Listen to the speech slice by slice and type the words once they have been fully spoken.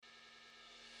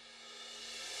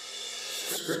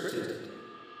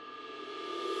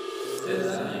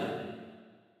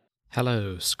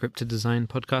Hello, Scripted Design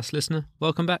podcast listener.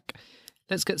 Welcome back.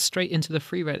 Let's get straight into the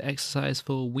free write exercise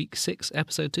for week 6,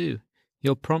 episode 2.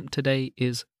 Your prompt today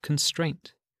is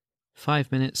constraint.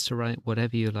 5 minutes to write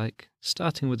whatever you like,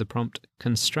 starting with the prompt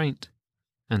constraint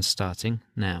and starting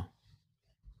now.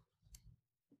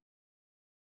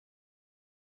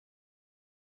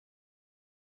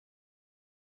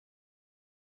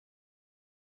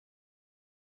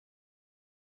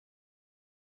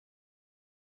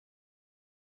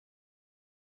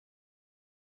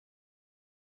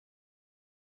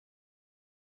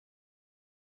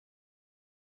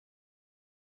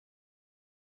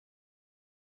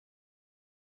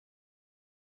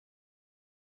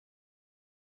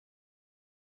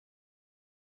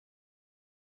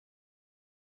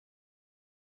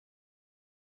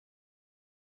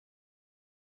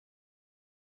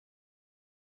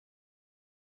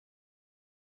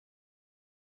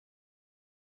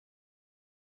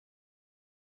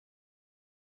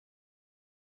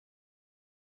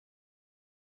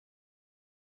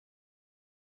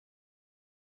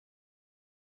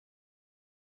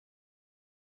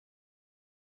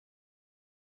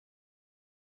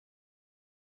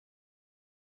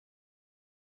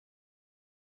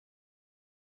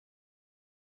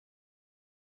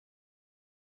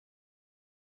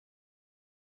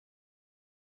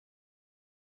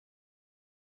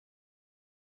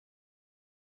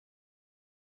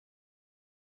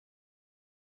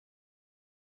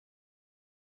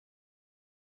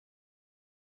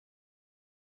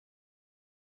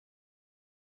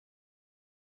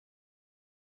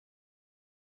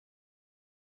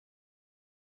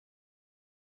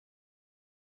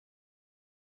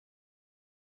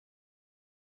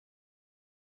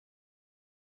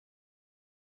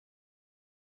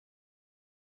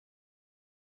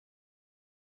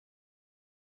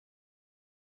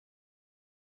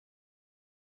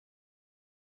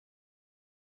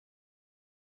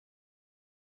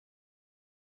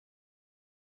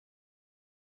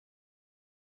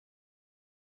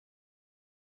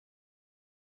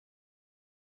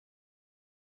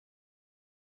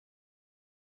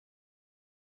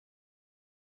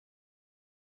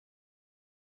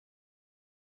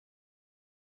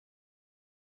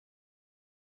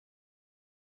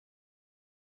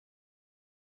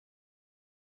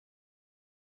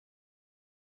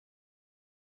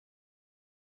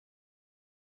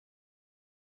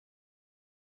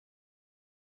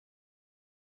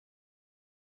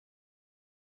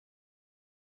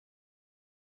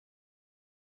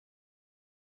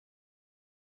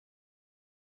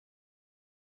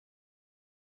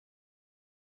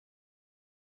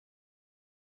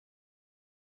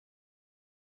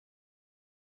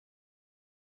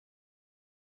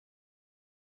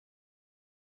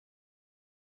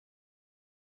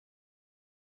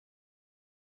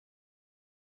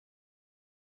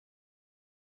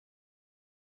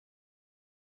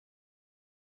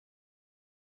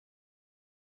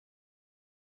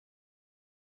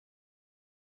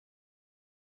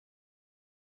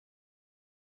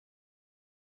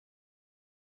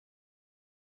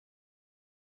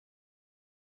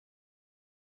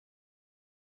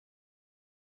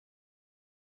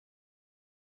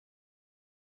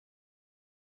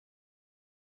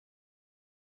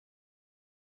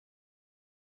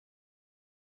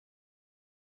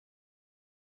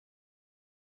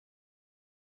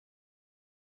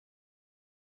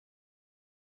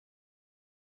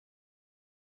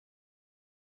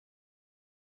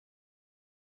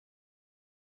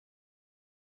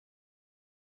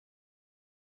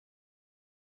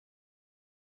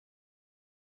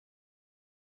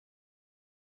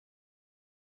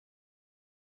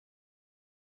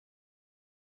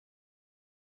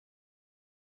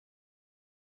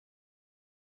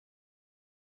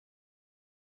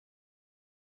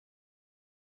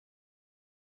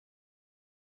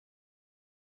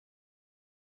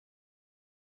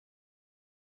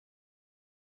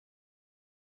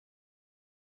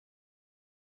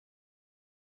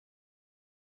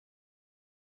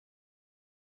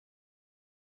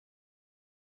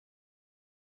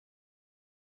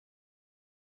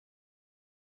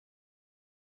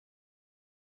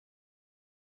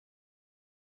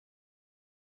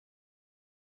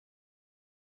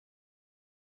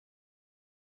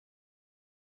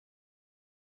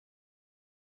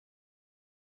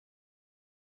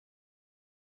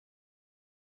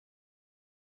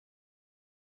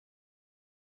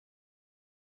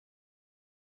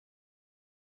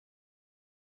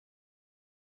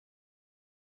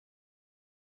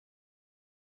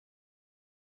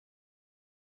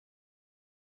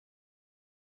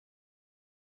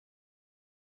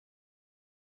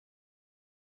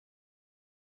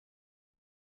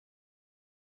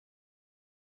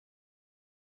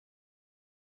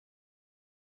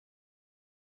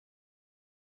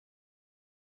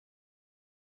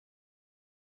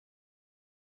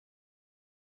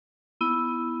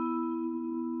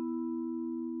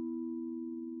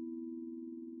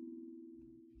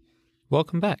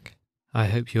 Welcome back. I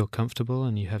hope you're comfortable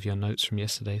and you have your notes from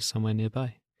yesterday somewhere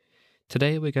nearby.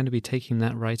 Today we're going to be taking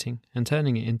that writing and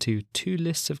turning it into 2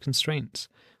 lists of constraints,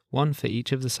 one for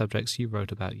each of the subjects you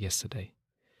wrote about yesterday.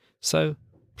 So,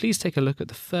 please take a look at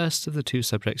the first of the 2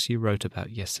 subjects you wrote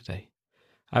about yesterday.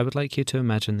 I would like you to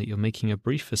imagine that you're making a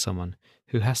brief for someone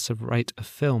who has to write a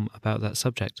film about that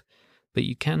subject, but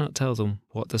you cannot tell them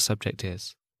what the subject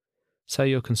is. So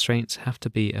your constraints have to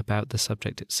be about the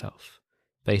subject itself,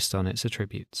 based on its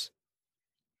attributes.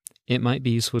 It might be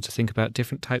useful to think about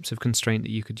different types of constraint that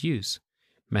you could use: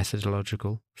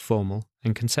 methodological, formal,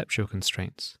 and conceptual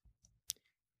constraints.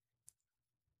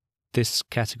 This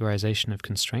categorization of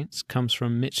constraints comes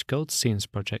from Mitch Goldstein's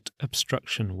project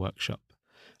Obstruction Workshop,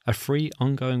 a free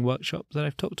ongoing workshop that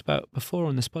I've talked about before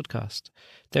on this podcast.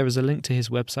 There is a link to his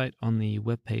website on the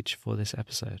webpage for this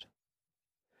episode.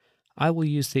 I will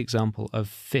use the example of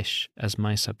fish as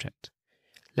my subject.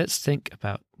 Let's think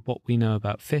about what we know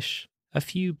about fish, a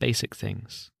few basic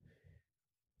things.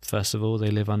 First of all, they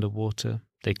live underwater,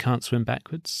 they can't swim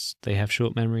backwards, they have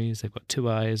short memories, they've got 2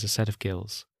 eyes, a set of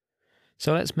gills.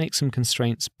 So let's make some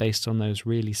constraints based on those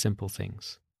really simple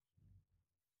things.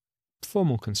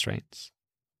 Formal constraints.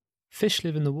 Fish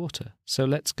live in the water, so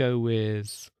let's go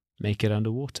with make it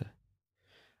underwater.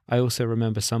 I also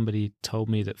remember somebody told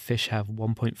me that fish have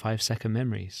 1.5 second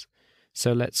memories,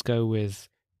 so let's go with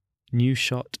new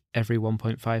shot every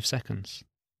 1.5 seconds.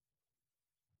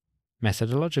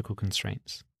 Methodological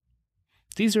constraints.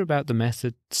 These are about the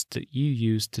methods that you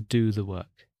use to do the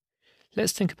work.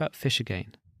 Let's think about fish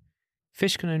again.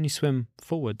 Fish can only swim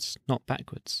forwards, not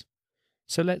backwards.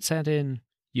 So let's add in,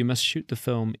 you must shoot the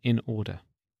film in order.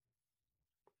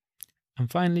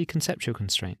 And finally, conceptual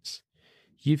constraints.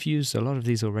 You've used a lot of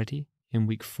these already in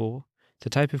week 4, the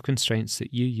type of constraints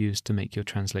that you use to make your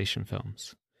translation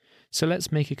films. So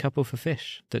let's make a couple for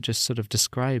fish that just sort of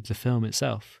describe the film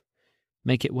itself.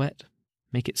 Make it wet,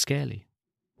 make it scaly,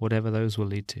 whatever those will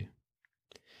lead to.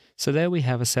 So there we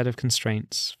have a set of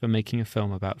constraints for making a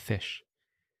film about fish.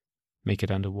 Make it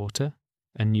underwater,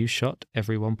 a new shot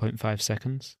every 1.5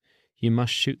 seconds, you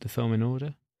must shoot the film in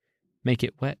order, make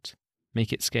it wet,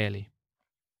 make it scaly.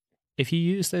 If you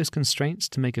use those constraints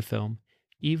to make a film,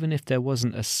 even if there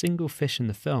wasn't a single fish in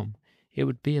the film, it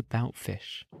would be about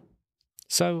fish.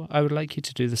 So I would like you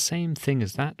to do the same thing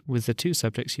as that with the 2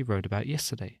 subjects you wrote about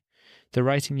yesterday. The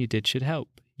writing you did should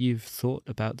help. You've thought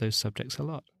about those subjects a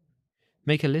lot.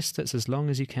 Make a list that's as long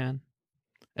as you can,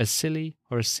 as silly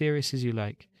or as serious as you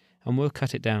like, and we'll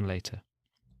cut it down later.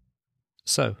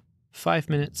 So, 5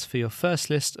 minutes for your first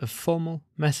list of formal,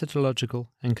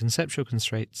 methodological, and conceptual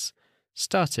constraints,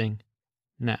 starting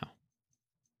now.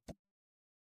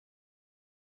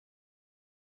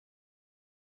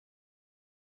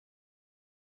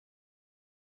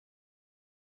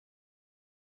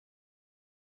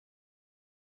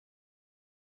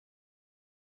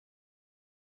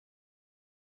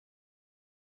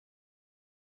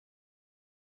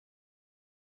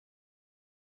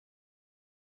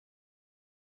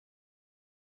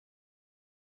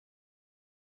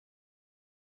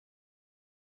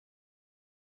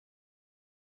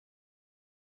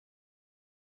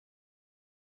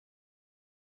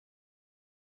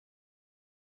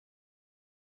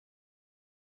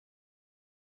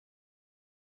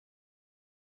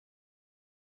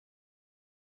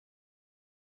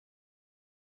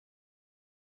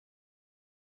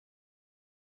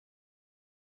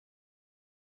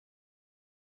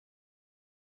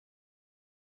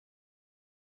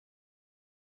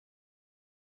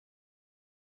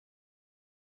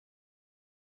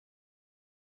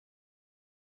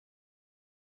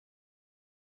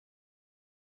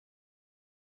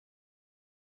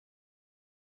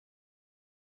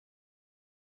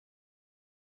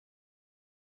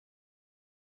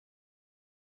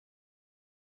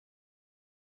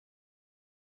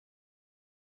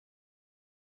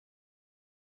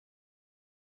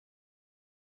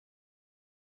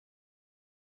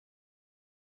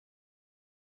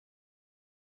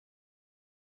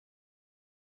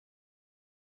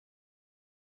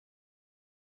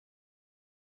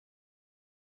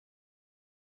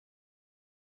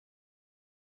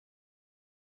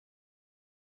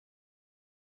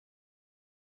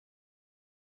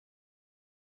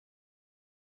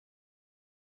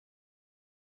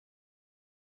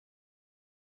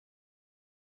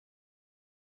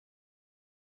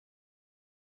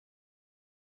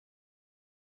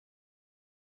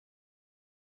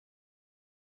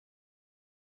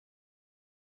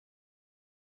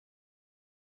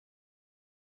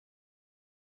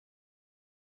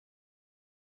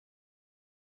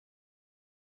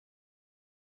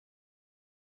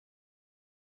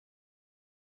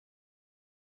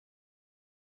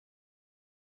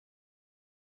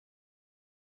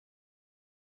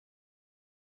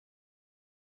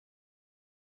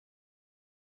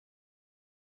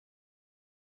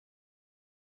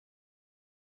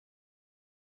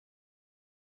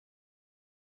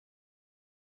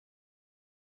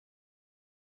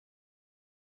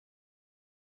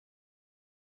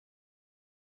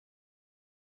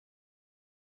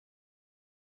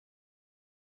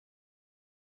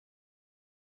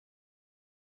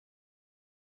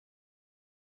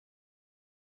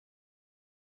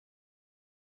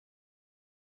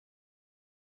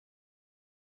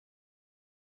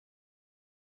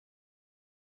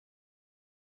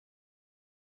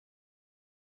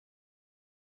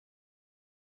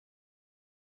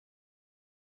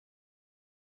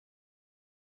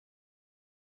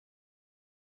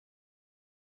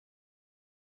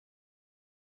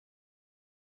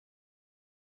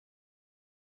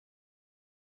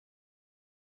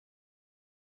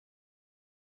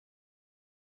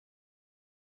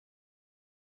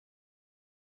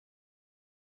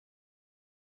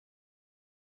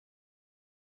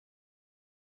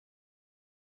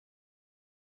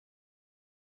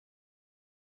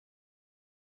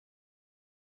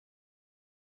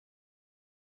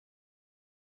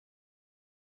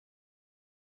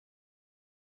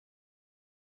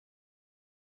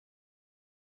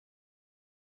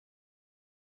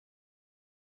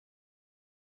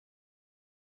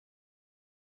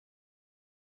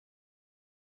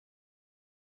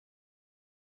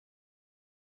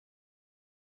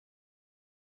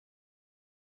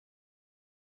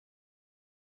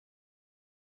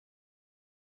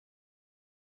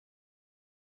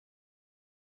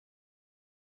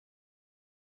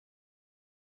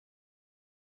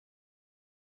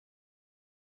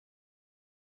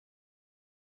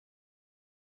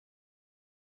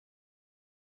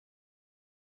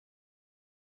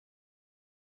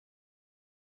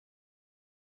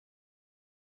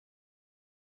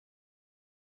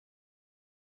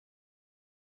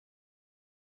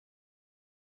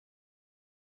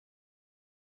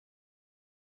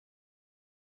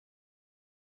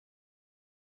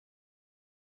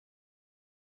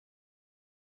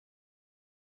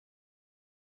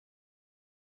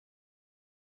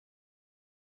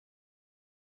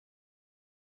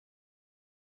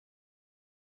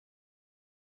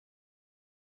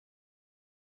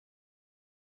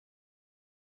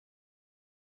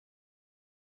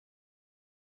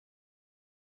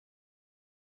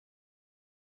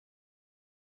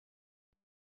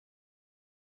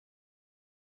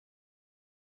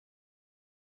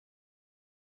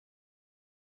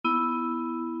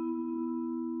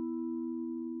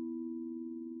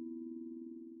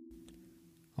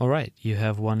 All right, you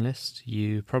have one list.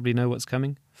 You probably know what's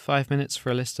coming. 5 minutes for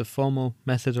a list of formal,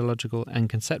 methodological, and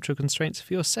conceptual constraints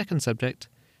for your second subject,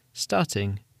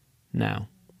 starting now.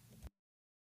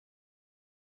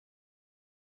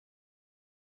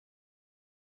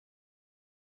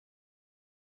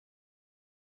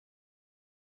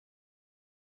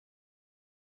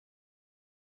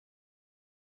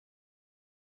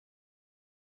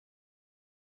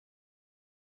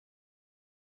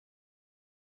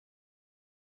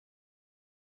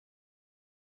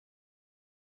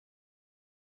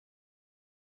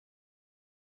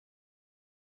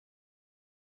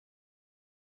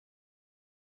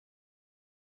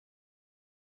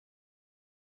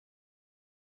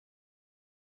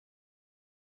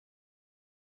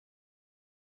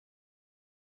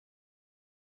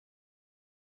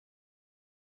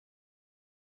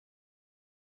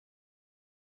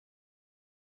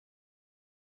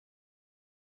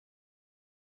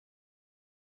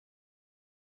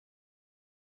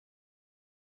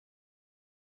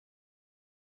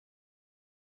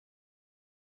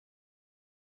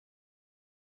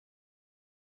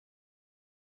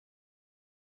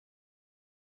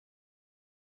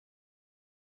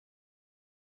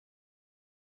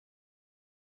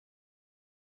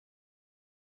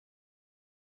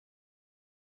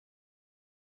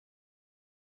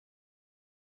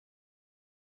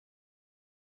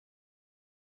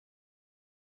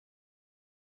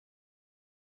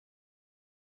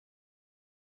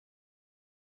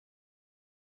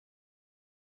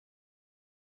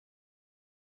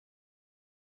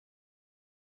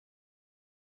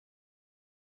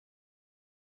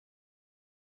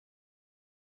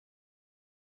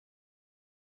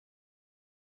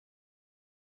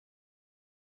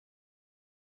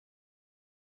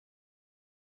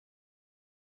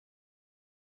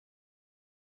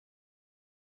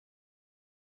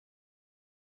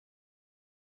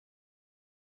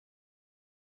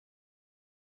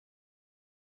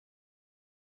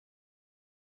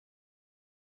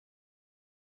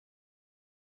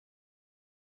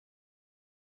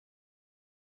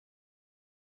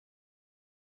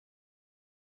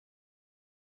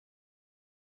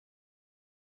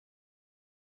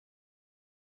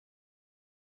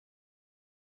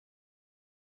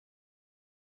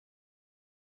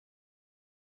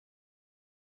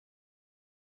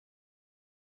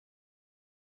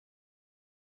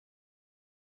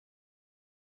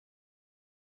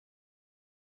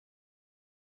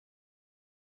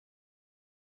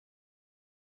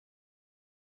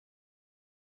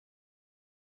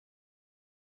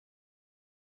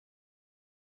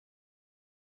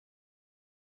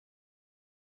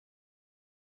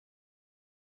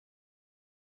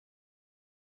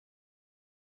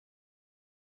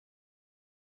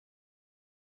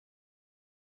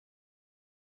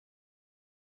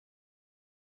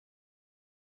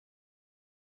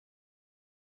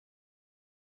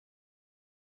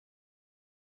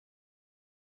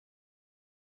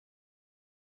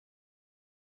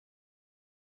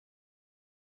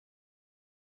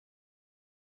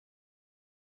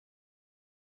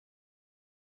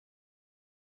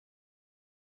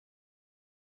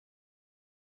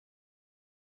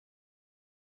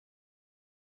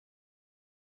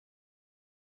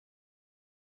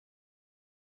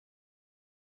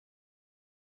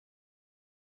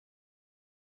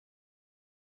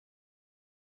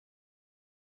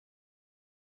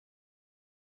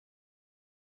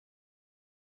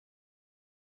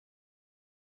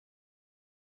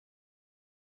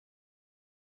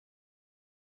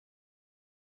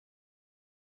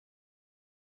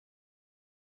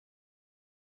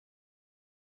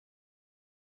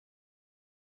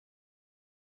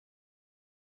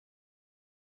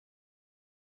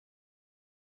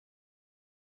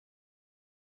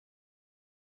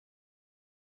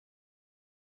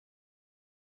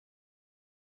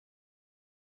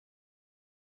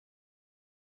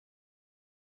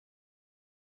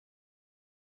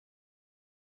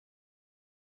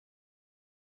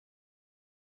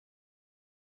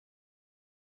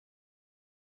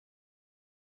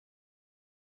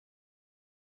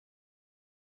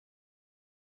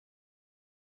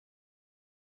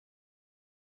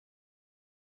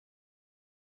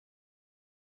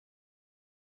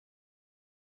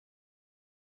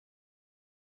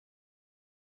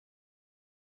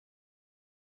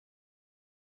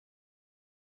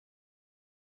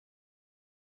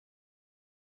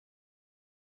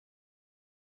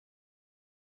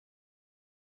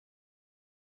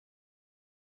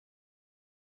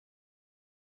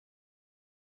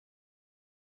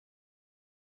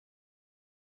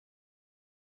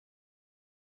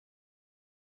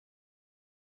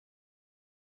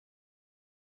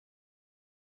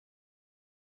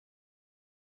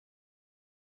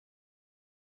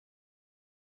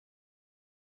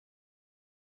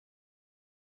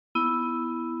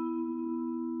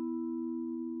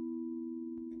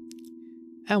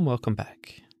 And welcome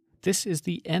back. This is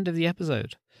the end of the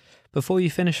episode. Before you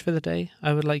finish for the day,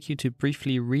 I would like you to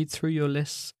briefly read through your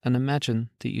lists and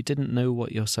imagine that you didn't know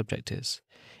what your subject is.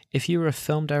 If you were a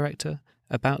film director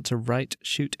about to write,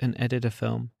 shoot, and edit a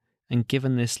film, and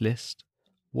given this list,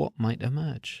 what might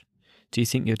emerge? Do you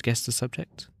think you'd guess the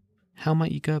subject? How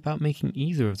might you go about making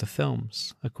either of the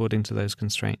films according to those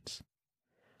constraints?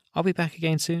 I'll be back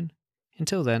again soon.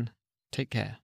 Until then, take care.